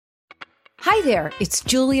Hi there, it's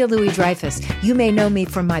Julia Louis-Dreyfus. You may know me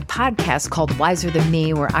from my podcast called Wiser Than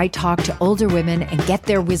Me, where I talk to older women and get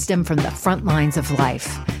their wisdom from the front lines of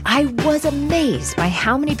life. I was amazed by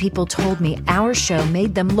how many people told me our show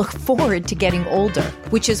made them look forward to getting older,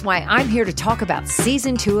 which is why I'm here to talk about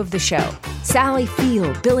season 2 of the show. Sally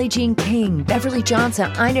Field, Billie Jean King, Beverly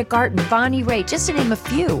Johnson, Ina Garten, Bonnie Raitt, just to name a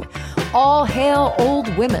few. All hail old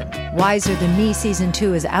women. Wiser Than Me season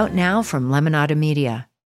 2 is out now from Lemonada Media.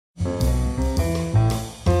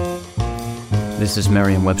 This is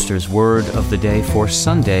Merriam-Webster's Word of the Day for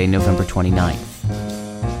Sunday, November 29th.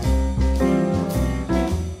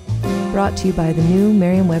 Brought to you by the new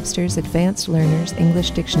Merriam-Webster's Advanced Learners English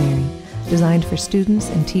Dictionary, designed for students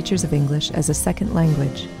and teachers of English as a second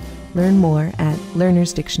language. Learn more at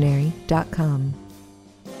learnersdictionary.com.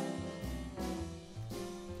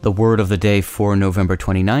 The word of the day for November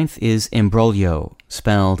 29th is imbroglio,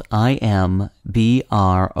 spelled I-M-B-R-O-G-L-I-O.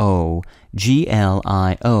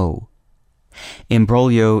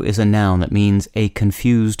 Imbroglio is a noun that means a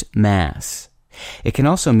confused mass. It can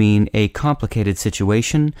also mean a complicated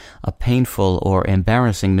situation, a painful or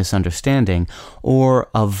embarrassing misunderstanding, or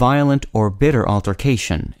a violent or bitter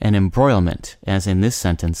altercation, an embroilment, as in this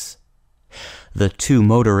sentence. The two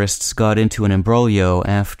motorists got into an imbroglio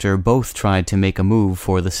after both tried to make a move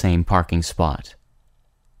for the same parking spot.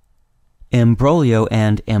 Imbroglio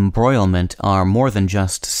and embroilment are more than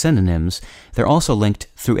just synonyms, they're also linked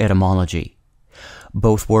through etymology.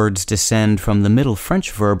 Both words descend from the Middle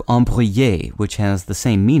French verb embrouiller, which has the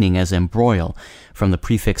same meaning as embroil, from the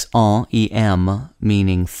prefix en, em,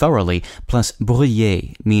 meaning thoroughly, plus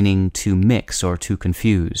brouiller, meaning to mix or to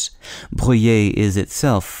confuse. Brouiller is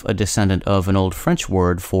itself a descendant of an old French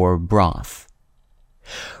word for broth.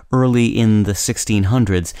 Early in the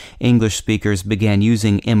 1600s, English speakers began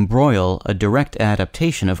using embroil, a direct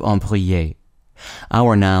adaptation of embrouiller.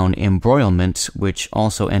 Our noun embroilment, which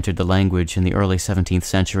also entered the language in the early 17th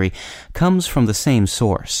century, comes from the same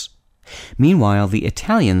source. Meanwhile, the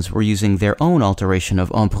Italians were using their own alteration of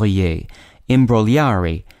embrouiller,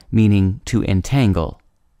 imbrogliare, meaning to entangle.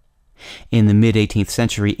 In the mid-18th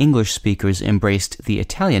century, English speakers embraced the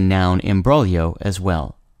Italian noun imbroglio as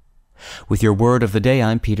well. With your word of the day,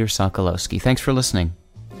 I'm Peter Sokolowski. Thanks for listening.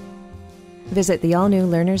 Visit the all-new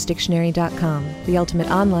learnersdictionary.com, the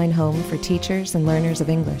ultimate online home for teachers and learners of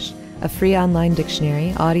English. A free online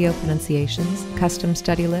dictionary, audio pronunciations, custom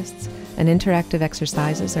study lists, and interactive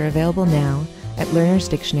exercises are available now at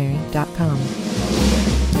learnersdictionary.com.